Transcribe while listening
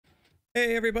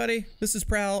Hey everybody, this is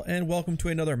Prowl and welcome to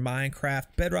another Minecraft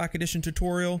Bedrock Edition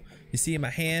tutorial. You see in my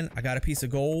hand, I got a piece of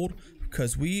gold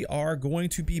because we are going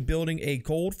to be building a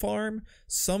gold farm.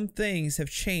 Some things have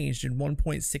changed in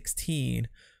 1.16,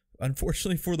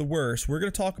 unfortunately for the worse. We're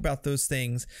going to talk about those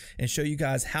things and show you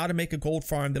guys how to make a gold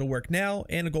farm that'll work now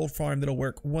and a gold farm that'll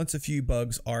work once a few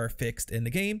bugs are fixed in the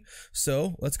game.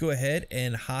 So let's go ahead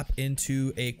and hop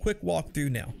into a quick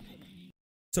walkthrough now.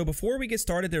 So before we get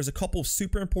started, there's a couple of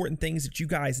super important things that you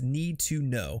guys need to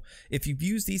know. If you've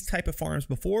used these type of farms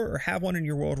before or have one in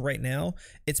your world right now,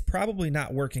 it's probably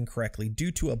not working correctly due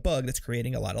to a bug that's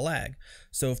creating a lot of lag.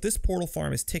 So if this portal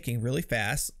farm is ticking really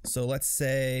fast, so let's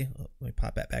say, let me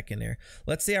pop that back in there.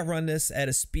 Let's say I run this at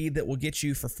a speed that will get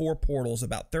you for 4 portals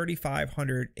about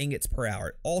 3,500 ingots per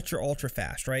hour. Ultra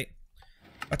fast, right?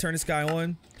 I turn this guy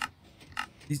on.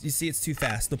 You see it's too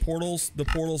fast. The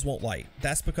portals won't light.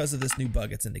 That's because of this new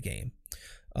bug that's in the game.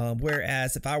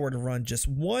 Whereas if I were to run just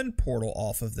one portal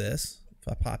off of this,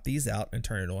 if I pop these out and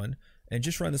turn it on and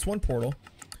just run this one portal,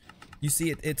 you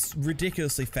see it's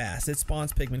ridiculously fast. It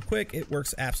spawns pigmen quick. It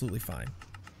works absolutely fine.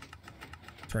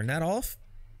 Turn that off.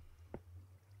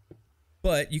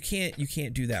 But you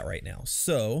can't do that right now.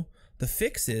 So the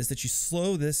fix is that you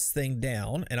slow this thing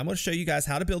down, and I'm going to show you guys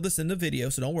how to build this in the video,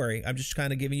 so don't worry. I'm just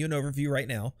kind of giving you an overview right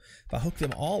now. If I hook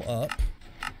them all up,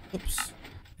 oops,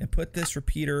 and put this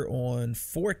repeater on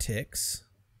 4 ticks,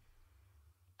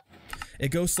 it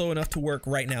goes slow enough to work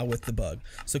right now with the bug.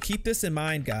 So keep this in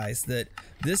mind, guys, that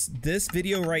this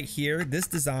video right here, this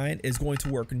design is going to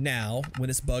work now when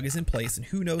this bug is in place, and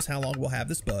who knows how long we'll have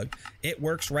this bug. It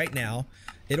works right now.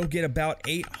 It'll get about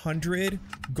 800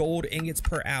 gold ingots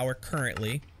per hour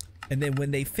currently. And then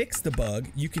when they fix the bug,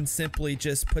 you can simply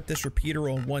just put this repeater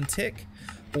on 1 tick,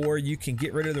 or you can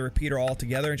get rid of the repeater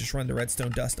altogether and just run the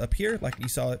redstone dust up here like you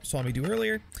saw me do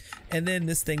earlier. And then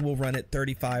this thing will run at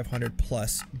 3,500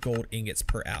 plus gold ingots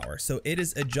per hour. So it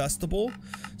is adjustable.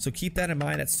 So keep that in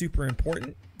mind. That's super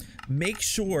important. Make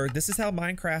sure, this is how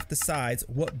Minecraft decides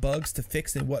what bugs to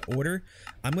fix in what order.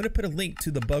 I'm going to put a link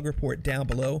to the bug report down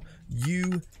below.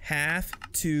 You have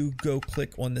to go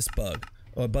click on this bug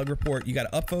report. You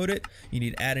got to upvote it. You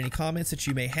need to add any comments that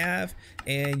you may have,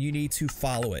 and you need to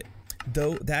follow it.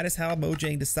 Though that is how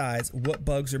Mojang decides what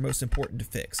bugs are most important to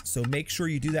fix. So make sure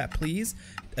you do that, please.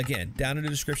 Again, down in the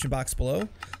description box below.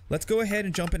 Let's go ahead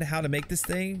and jump into how to make this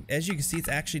thing. As you can see, it's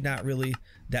actually not really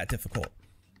that difficult.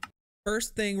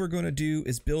 First thing we're going to do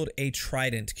is build a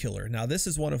trident killer. Now this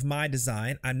is one of my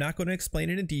design. I'm not going to explain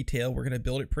it in detail. We're going to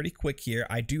build it pretty quick here.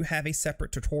 I do have a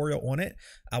separate tutorial on it.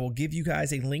 I will give you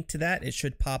guys a link to that. It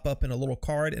should pop up in a little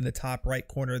card in the top right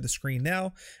corner of the screen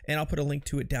now, and I'll put a link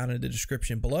to it down in the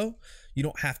description below. You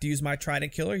don't have to use my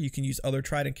trident killer. You can use other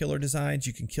trident killer designs.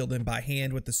 You can kill them by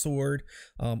hand with the sword,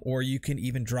 or you can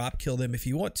even drop kill them if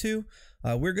you want to.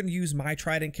 We're going to use my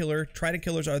trident killer. Trident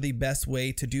killers are the best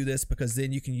way to do this because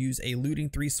then you can use a looting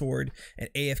 3 sword and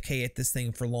AFK at this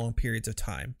thing for long periods of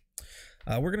time.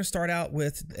 We're going to start out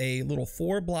with a little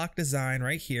 4-block design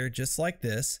right here, just like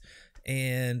this.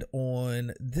 And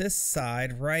on this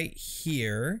side right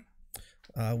here,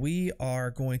 we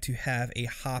are going to have a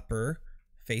hopper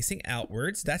facing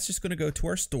outwards. That's just going to go to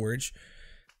our storage.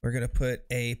 We're going to put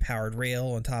a powered rail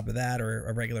on top of that, or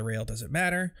a regular rail, doesn't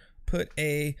matter. Put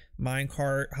a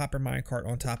hopper minecart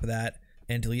on top of that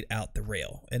and delete out the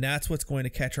rail. And that's what's going to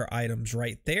catch our items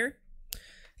right there.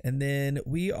 And then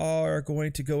we are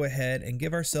going to go ahead and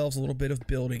give ourselves a little bit of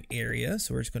building area.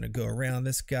 So we're just going to go around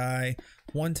this guy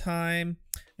 1 time,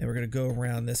 and we're going to go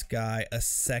around this guy a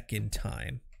 2nd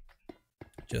time.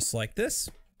 Just like this.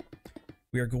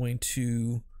 We are going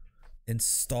to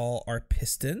install our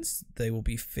pistons. They will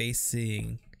be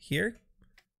facing here,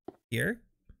 here,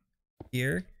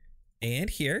 here, and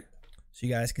here, so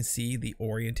you guys can see the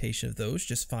orientation of those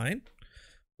just fine.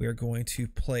 We are going to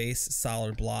place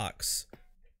solid blocks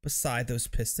beside those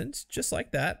pistons, just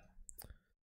like that.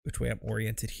 Which way I'm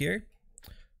oriented here.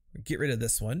 Get rid of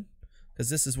this one, because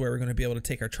this is where we're going to be able to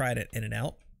take our trident in and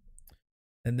out.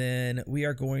 And then we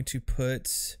are going to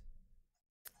put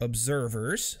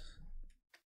observers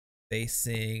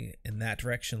facing in that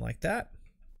direction like that.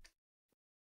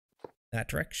 That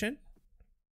direction.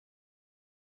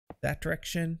 That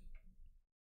direction,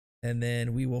 and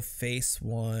then we will face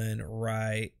one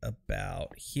right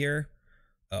about here.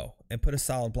 Oh, and put a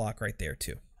solid block right there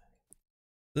too.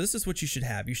 So this is what you should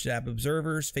have. You should have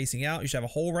observers facing out. You should have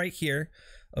a hole right here,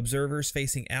 observers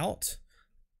facing out,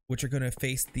 which are going to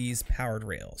face these powered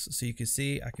rails. So you can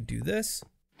see I can do this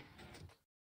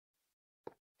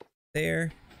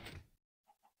there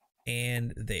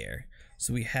and there.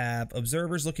 So we have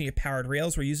observers looking at powered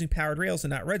rails. We're using powered rails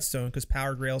and not redstone because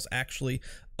powered rails actually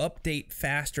update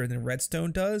faster than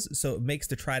redstone does. So it makes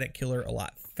the trident killer a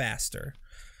lot faster.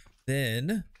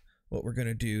 Then what we're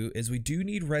gonna do is we do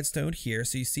need redstone here.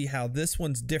 So you see how this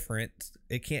one's different.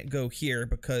 It can't go here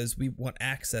because we want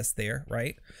access there,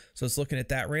 right? So it's looking at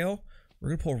that rail. We're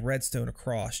gonna pull redstone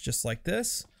across just like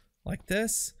this,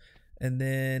 and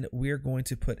then we're going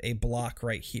to put a block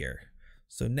right here.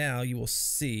 So now you will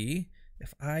see,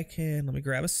 if I can, let me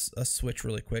grab a switch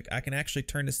really quick. I can actually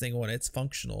turn this thing on. It's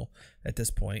functional at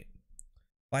this point.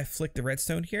 If I flick the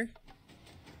redstone here,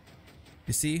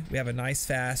 you see, we have a nice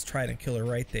fast trident killer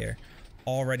right there,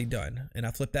 already done. And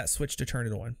I flip that switch to turn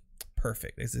it on.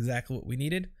 Perfect. That's exactly what we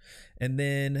needed. And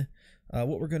then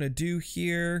what we're going to do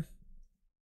here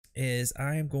is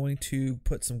I am going to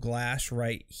put some glass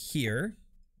right here.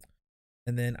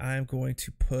 And then I'm going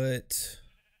to put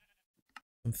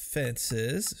some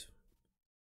fences.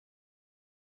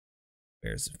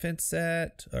 Where's the fence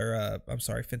at? Or I'm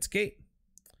sorry, fence gate.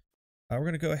 We're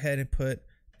going to go ahead and put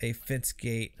a fence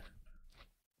gate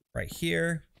right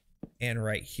here and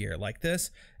right here like this.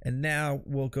 And now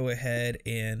we'll go ahead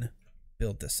and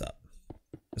build this up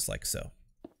just like so.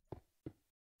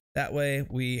 That way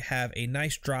we have a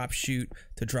nice drop chute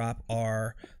to drop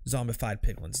our zombified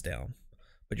piglins down.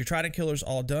 But your trident killer's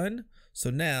all done. So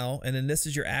now, and then this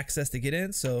is your access to get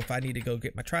in. So if I need to go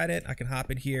get my trident, I can hop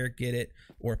in here, get it,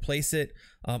 or place it.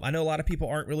 I know a lot of people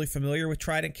aren't really familiar with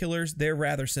trident killers. They're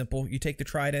rather simple. You take the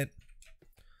trident,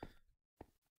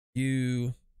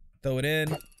 you throw it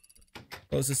in,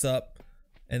 close this up,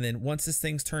 and then once this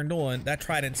thing's turned on, that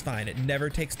trident's fine. It never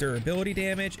takes durability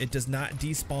damage. It does not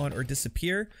despawn or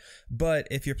disappear. But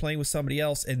if you're playing with somebody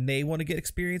else and they want to get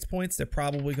experience points, they're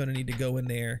probably going to need to go in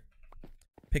there,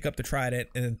 pick up the trident,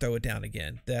 and then throw it down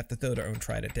again. They have to throw their own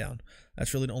trident down.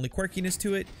 That's really the only quirkiness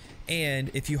to it. And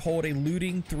if you hold a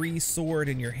looting 3 sword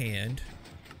in your hand,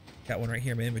 got one right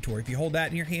here in my inventory. If you hold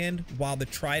that in your hand while the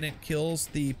trident kills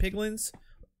the piglins,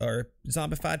 or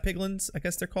zombified piglins, I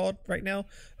guess they're called right now,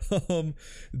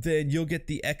 then you'll get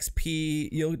the XP.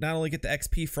 You'll not only get the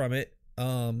XP from it,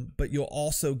 but you'll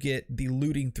also get the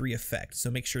looting 3 effect.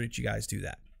 So make sure that you guys do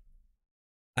that.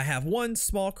 I have one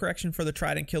small correction for the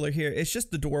trident killer here. It's just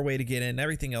the doorway to get in.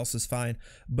 Everything else is fine,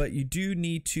 but you do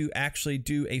need to actually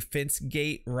do a fence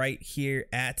gate right here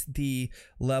at the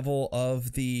level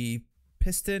of the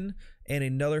piston, and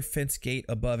another fence gate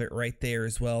above it right there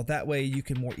as well. That way you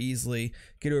can more easily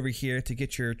get over here to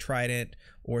get your trident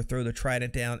or throw the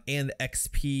trident down, and the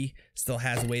XP still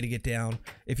has a way to get down.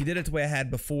 If you did it the way I had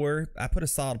before, I put a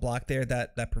solid block there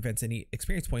that prevents any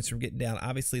experience points from getting down.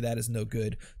 Obviously that is no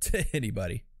good to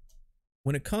anybody.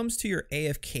 When it comes to your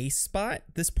AFK spot,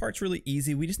 this part's really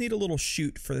easy. We just need a little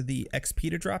chute for the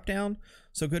XP to drop down.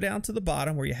 So go down to the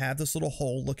bottom where you have this little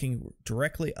hole looking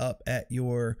directly up at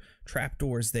your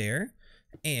trapdoors there,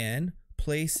 and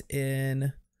place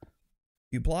in a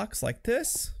few blocks like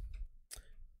this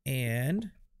and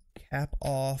cap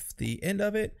off the end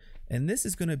of it. And this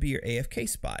is going to be your AFK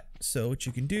spot. So what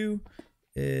you can do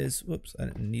is, whoops, I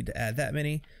didn't need to add that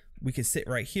many. We can sit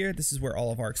right here. This is where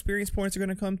all of our experience points are going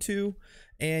to come to.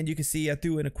 And you can see I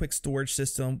threw in a quick storage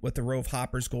system with the row of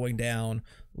hoppers going down,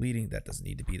 leading, that doesn't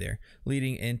need to be there,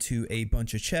 leading into a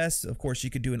bunch of chests. Of course,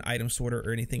 you could do an item sorter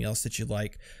or anything else that you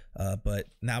like. But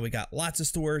now we got lots of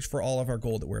storage for all of our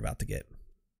gold that we're about to get.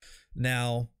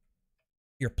 Now,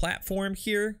 your platform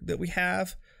here that we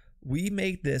have, we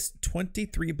made this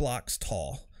 23 blocks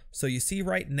tall. So you see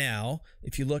right now,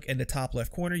 if you look in the top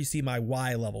left corner, you see my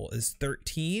Y level is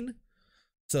 13.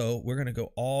 So we're going to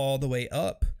go all the way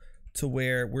up to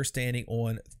where we're standing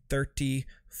on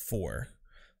 34.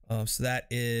 So that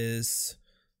is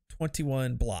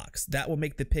 21 blocks. That will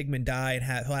make the pigman die, and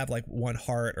he'll have like 1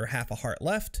 heart or half a heart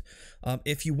left.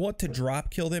 If you want to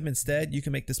drop kill them instead, you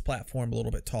can make this platform a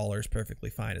little bit taller. It's perfectly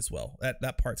fine as well.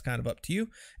 That part's kind of up to you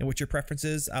and what your preference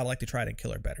is. I like to try to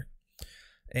kill her better.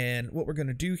 And what we're going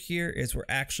to do here is we're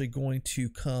actually going to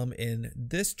come in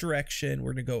this direction.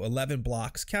 We're going to go 11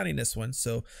 blocks, counting this one.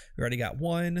 So we already got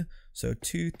 1, so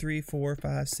 2, 3, 4,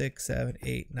 5, 6, 7,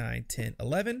 8, 9, 10,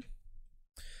 11.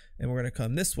 And we're going to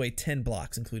come this way 10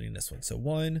 blocks, including this one. So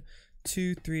 1,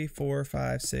 2, 3, 4,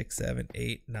 5, 6, 7,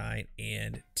 8, 9,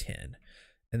 and 10.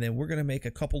 And then we're going to make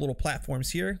a couple little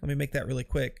platforms here. Let me make that really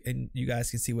quick, and you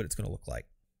guys can see what it's going to look like.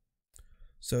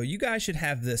 So you guys should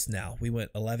have this now. We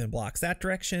went 11 blocks that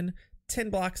direction,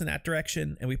 10 blocks in that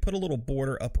direction, and we put a little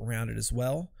border up around it as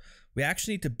well. We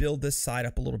actually need to build this side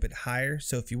up a little bit higher.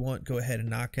 So if you want, go ahead and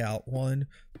knock out 1,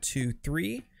 2,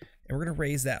 3, and we're going to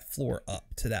raise that floor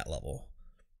up to that level.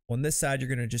 On this side, you're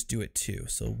going to just do it 2.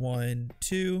 So 1,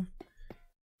 2,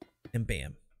 and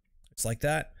bam, it's like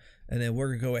that. And then we're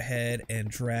gonna go ahead and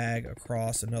drag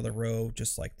across another row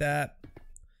just like that.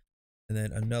 And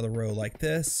then another row like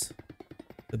this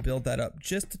to build that up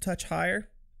just a touch higher.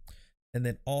 And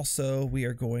then also we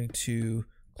are going to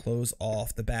close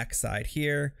off the back side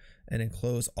here and then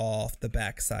close off the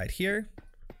back side here.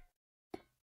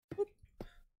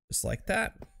 Just like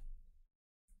that.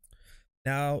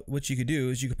 Now what you could do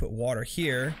is you could put water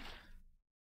here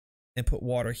and put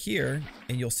water here,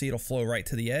 and you'll see it'll flow right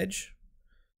to the edge.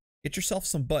 Get yourself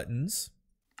some buttons.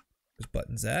 There's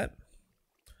buttons at.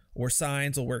 Or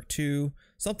signs will work too.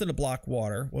 Something to block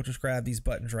water. We'll just grab these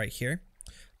buttons right here,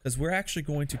 because we're actually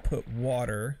going to put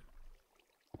water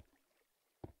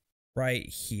right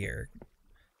here.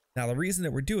 Now the reason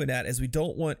that we're doing that is we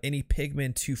don't want any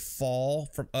pigmen to fall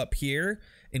from up here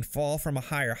and fall from a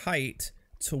higher height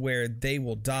to where they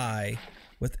will die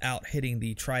without hitting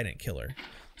the trident killer.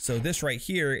 So this right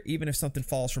here, even if something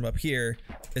falls from up here,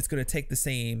 it's going to take the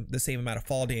same amount of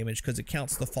fall damage because it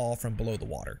counts the fall from below the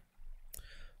water.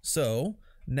 So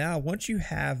now once you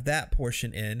have that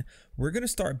portion in, we're going to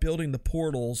start building the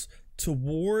portals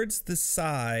towards the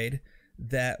side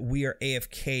that we are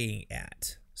AFKing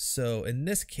at. So in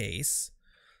this case,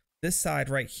 this side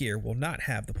right here will not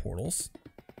have the portals.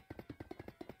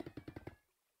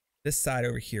 This side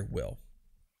over here will.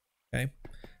 Okay.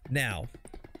 Now,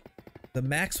 the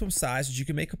maximum size that you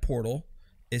can make a portal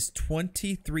is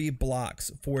 23 blocks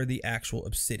for the actual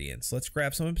obsidian. So let's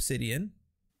grab some obsidian.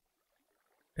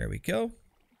 There we go.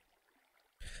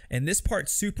 And this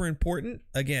part's super important.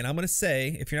 Again, I'm going to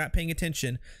say, if you're not paying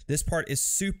attention, this part is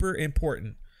super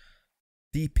important.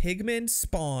 The pigmen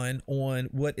spawn on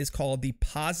what is called the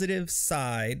positive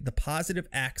side, the positive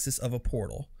axis of a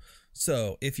portal.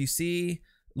 So if you see,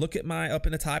 look at my up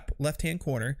in the top left-hand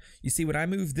corner, you see when I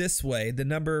move this way, the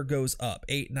number goes up,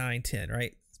 8, 9, 10,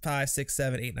 right? 5, 6,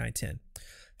 7, 8, 9, 10.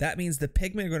 That means the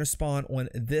pigmen are going to spawn on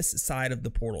this side of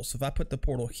the portal. So if I put the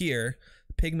portal here,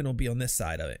 the pigmen will be on this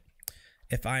side of it.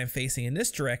 If I am facing in this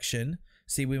direction,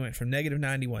 see, we went from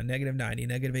 -91, -90,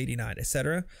 -89,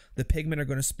 etc. The pigmen are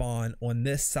going to spawn on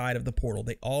this side of the portal.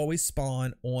 They always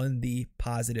spawn on the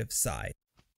positive side.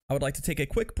 I would like to take a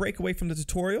quick break away from the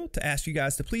tutorial to ask you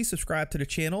guys to please subscribe to the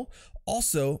channel.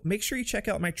 Also, make sure you check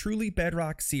out my Truly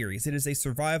Bedrock series. It is a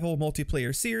survival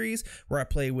multiplayer series where I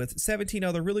play with 17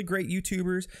 other really great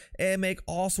YouTubers and make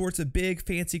all sorts of big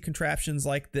fancy contraptions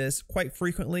like this quite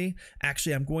frequently.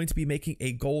 Actually, I'm going to be making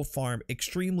a gold farm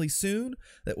extremely soon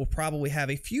that will probably have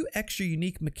a few extra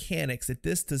unique mechanics that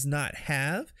this does not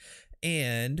have.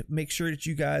 And make sure that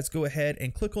you guys go ahead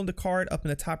and click on the card up in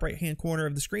the top right hand corner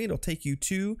of the screen. It'll take you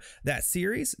to that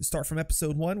series. Start from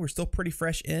episode 1. We're still pretty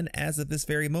fresh in as of this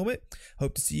very moment.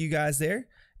 Hope to see you guys there.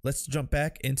 Let's jump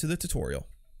back into the tutorial.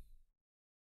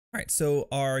 All right, so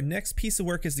our next piece of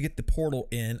work is to get the portal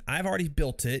in. I've already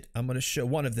built it. I'm going to show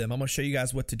one of them. I'm going to show you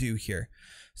guys what to do here.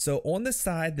 So on the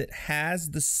side that has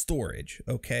the storage,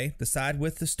 okay, the side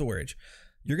with the storage,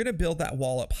 you're going to build that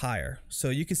wall up higher.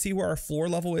 So you can see where our floor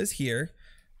level is here.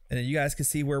 And then you guys can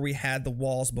see where we had the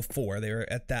walls before. They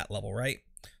were at that level, right?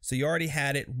 So you already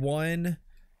had it 1,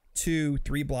 2,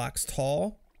 3 blocks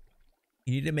tall.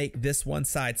 You need to make this one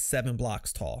side 7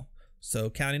 blocks tall.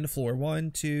 So counting the floor, 1,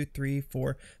 2, 3,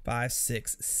 4, 5,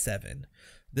 6, 7.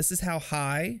 This is how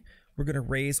high we're going to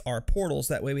raise our portals.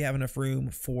 That way we have enough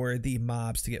room for the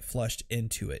mobs to get flushed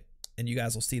into it. And you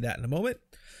guys will see that in a moment.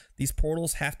 These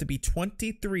portals have to be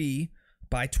 23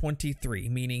 by 23,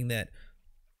 meaning that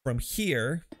from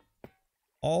here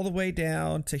all the way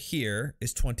down to here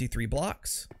is 23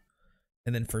 blocks.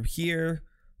 And then from here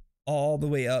all the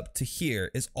way up to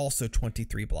here is also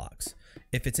 23 blocks.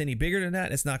 If it's any bigger than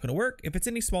that, it's not going to work. If it's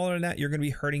any smaller than that, you're going to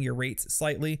be hurting your rates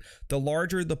slightly. The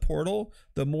larger the portal,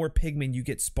 the more pigmen you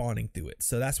get spawning through it.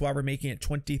 So that's why we're making it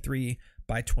 23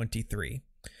 by 23.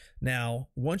 Now,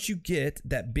 once you get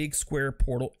that big square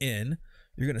portal in,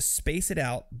 you're going to space it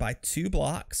out by 2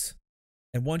 blocks.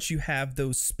 And once you have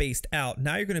those spaced out,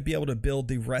 now you're going to be able to build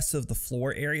the rest of the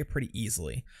floor area pretty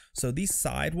easily. So these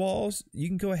side walls, you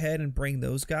can go ahead and bring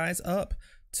those guys up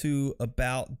to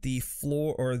about the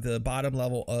floor or the bottom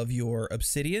level of your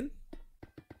obsidian,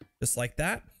 just like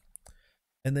that.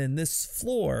 And then this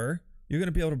floor, you're going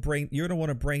to be able to bring, you're going to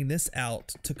want to bring this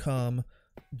out to come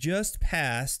just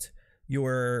past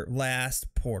your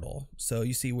last portal. So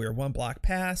you see we're 1 block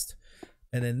past,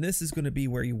 and then this is going to be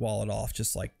where you wall it off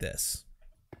just like this.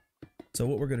 So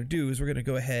what we're going to do is we're going to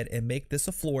go ahead and make this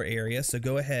a floor area. So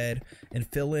go ahead and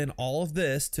fill in all of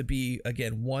this to be,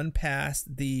 again, 1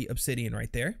 past the obsidian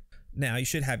right there. Now you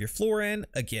should have your floor in.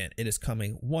 Again, it is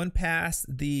coming 1 past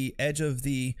the edge of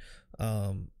the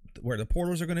where the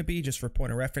portals are going to be. Just for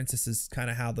point of reference, this is kind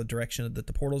of how the direction that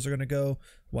the portals are going to go.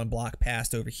 One block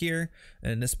past over here,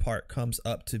 and this part comes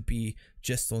up to be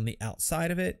just on the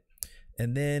outside of it.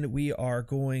 And then we are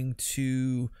going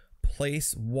to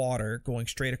place water going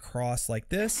straight across like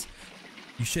this.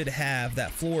 You should have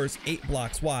that floor is 8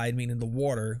 blocks wide, meaning the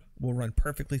water will run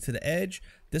perfectly to the edge.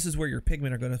 This is where your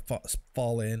pigmen are going to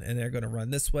fall in, and they're going to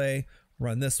run this way,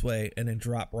 and then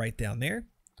drop right down there.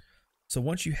 So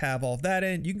once you have all of that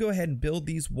in, you can go ahead and build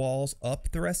these walls up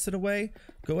the rest of the way.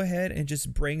 Go ahead and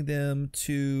just bring them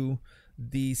to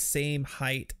the same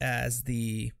height as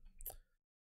the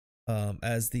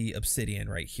obsidian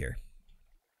right here.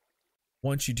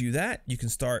 Once you do that, you can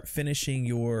start finishing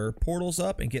your portals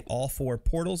up and get all 4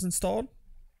 portals installed.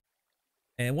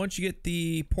 And once you get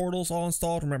the portals all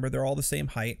installed, remember they're all the same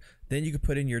height, then you can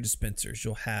put in your dispensers.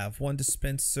 You'll have one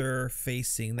dispenser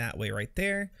facing that way right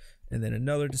there, and then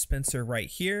another dispenser right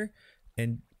here,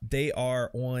 and they are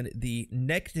on the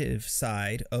negative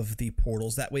side of the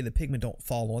portals. That way the pigmen don't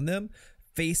fall on them,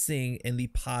 facing in the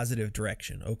positive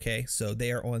direction. Okay, so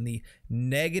they are on the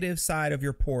negative side of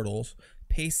your portals,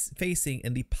 facing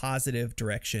in the positive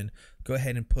direction. Go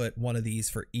ahead and put one of these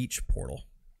for each portal.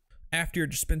 After your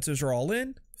dispensers are all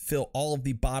in, fill all of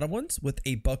the bottom ones with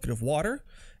a bucket of water,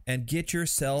 and get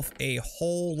yourself a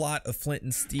whole lot of flint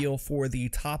and steel for the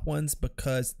top ones,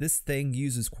 because this thing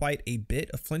uses quite a bit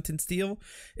of flint and steel.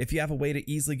 If you have a way to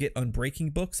easily get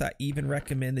unbreaking books, I even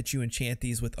recommend that you enchant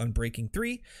these with unbreaking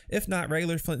 3. If not,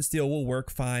 regular flint and steel will work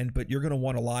fine, but you're going to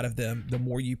want a lot of them the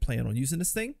more you plan on using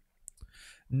this thing.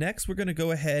 Next, we're going to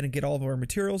go ahead and get all of our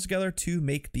materials together to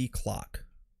make the clock.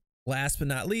 Last but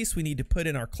not least, we need to put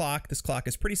in our clock. This clock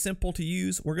is pretty simple to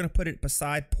use. We're going to put it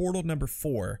beside portal number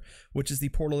 4, which is the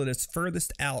portal that is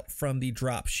furthest out from the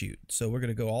drop chute. So we're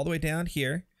going to go all the way down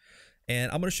here,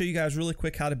 and I'm going to show you guys really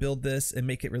quick how to build this and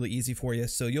make it really easy for you.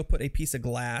 So you'll put a piece of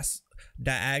glass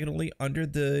diagonally under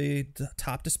the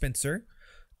top dispenser,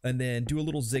 and then do a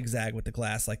little zigzag with the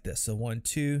glass like this. So 1,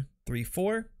 2, 3,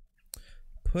 4.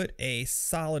 Put a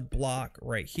solid block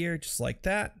right here, just like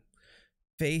that.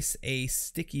 Face a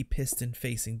sticky piston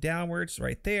facing downwards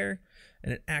right there.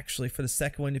 And then actually for the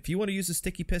second one, if you want to use a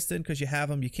sticky piston because you have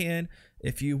them, you can.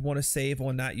 If you want to save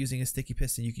on not using a sticky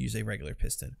piston, you can use a regular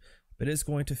piston. But it's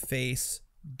going to face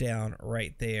down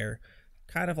right there,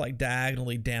 kind of like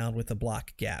diagonally down with a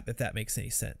block gap, if that makes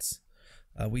any sense.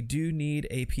 We do need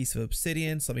a piece of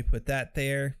obsidian, so let me put that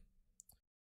there.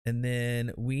 And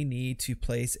then we need to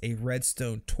place a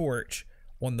redstone torch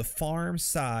on the farm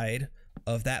side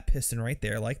of that piston right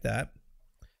there, like that.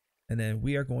 And then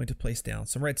we are going to place down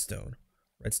some redstone.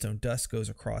 Redstone dust goes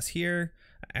across here.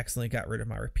 I accidentally got rid of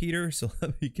my repeater, so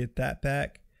let me get that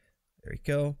back. There we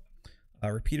go.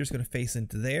 Repeater's going to face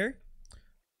into there.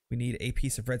 We need a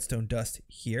piece of redstone dust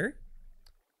here.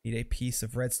 Need a piece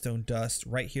of redstone dust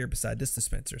right here beside this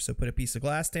dispenser. So put a piece of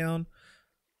glass down.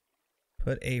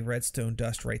 Put a redstone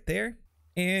dust right there.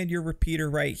 And your repeater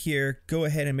right here, go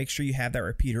ahead and make sure you have that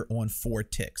repeater on 4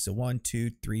 ticks. So 1,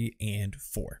 2, 3, and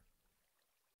 4.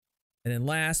 And then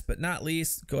last but not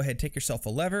least, go ahead and take yourself a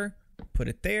lever, put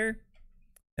it there,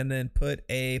 and then put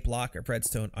a block of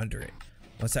redstone under it.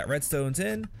 Once that redstone's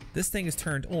in, this thing is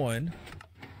turned on.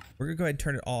 We're gonna go ahead and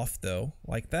turn it off though,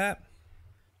 like that.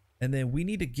 And then we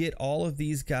need to get all of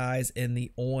these guys in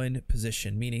the on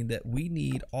position, meaning that we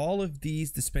need all of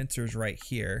these dispensers right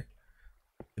here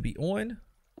to be on,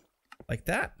 like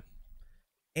that.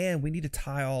 And we need to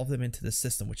tie all of them into the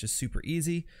system, which is super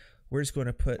easy. We're just going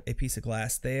to put a piece of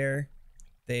glass there,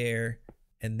 there,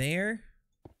 and there,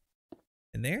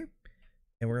 and there.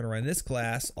 And we're going to run this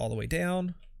glass all the way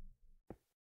down,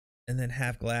 and then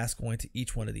have glass going to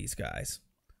each one of these guys.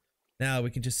 Now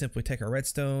we can just simply take our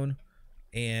redstone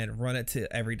and run it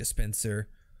to every dispenser.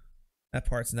 That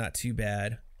part's not too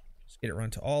bad. Just get it run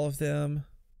to all of them.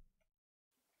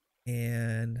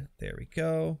 And there we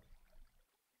go.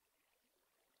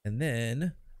 And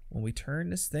then when we turn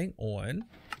this thing on,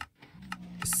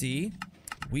 see,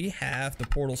 we have the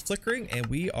portals flickering and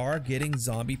we are getting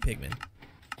zombie pigmen.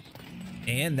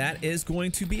 And that is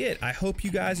going to be it. I hope you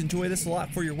guys enjoy this a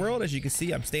lot for your world. As you can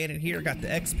see, I'm standing here, got the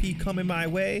XP coming my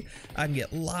way. I can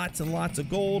get lots and lots of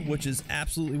gold, which is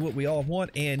absolutely what we all want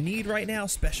and need right now,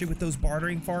 especially with those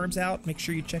bartering farms out. Make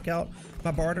sure you check out my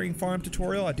bartering farm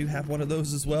tutorial. I do have one of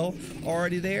those as well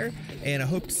already there. And I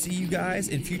hope to see you guys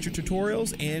in future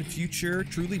tutorials and future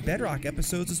Truly Bedrock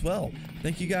episodes as well.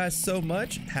 Thank you guys so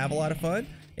much. Have a lot of fun,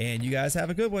 and you guys have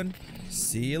a good one.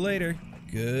 See you later.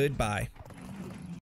 Goodbye.